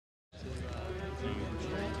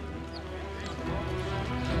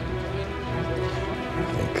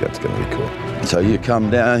that's going to be cool. So you come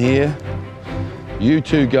down here, you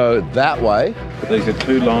two go that way. These are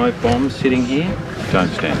 2 live bombs sitting here. Don't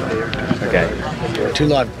stand up. Okay. 2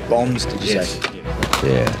 live bombs, did you say?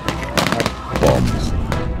 Yeah, bombs.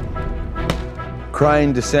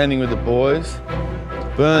 Crane descending with the boys,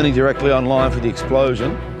 burning directly on line for the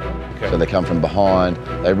explosion. Okay. So they come from behind,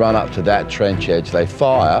 they run up to that trench edge, they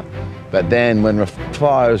fire, but then when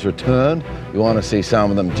fire is returned, you want to see some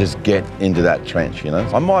of them just get into that trench, you know?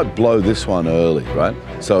 I might blow this one early, right?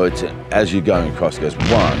 So it's, as you're going across, it goes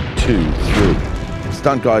 1, 2, 3.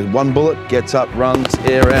 Stunt guy, 1 bullet, gets up, runs,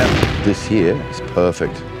 air out. This here is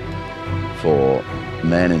perfect for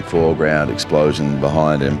man in foreground, explosion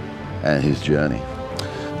behind him, and his journey.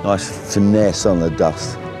 Nice finesse on the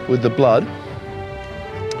dust. With the blood,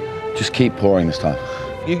 just keep pouring this time.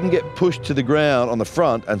 You can get pushed to the ground on the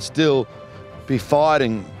front and still be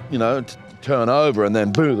fighting, you know, to turn over, and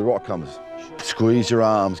then boom, the rock comes. Squeeze your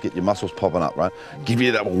arms, get your muscles popping up, right? Give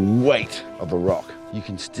you that weight of the rock. You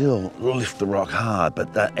can still lift the rock hard,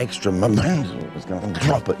 but that extra momentum is going to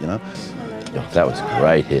drop it, you know? That was a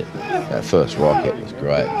great hit. That first rock hit was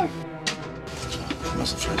great.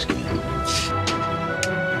 Muscle flex again.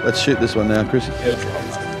 Let's shoot this one now, Chris.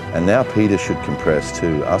 And now Peter should compress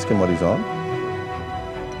too. Ask him what he's on.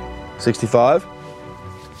 65? You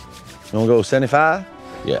want to go 75?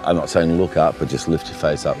 Yeah, I'm not saying look up, but just lift your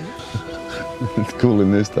face up. It's cool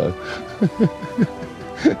in this though.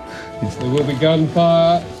 There will be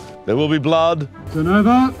gunfire. There will be blood. Turn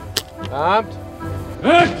over. Armed.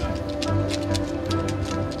 Act!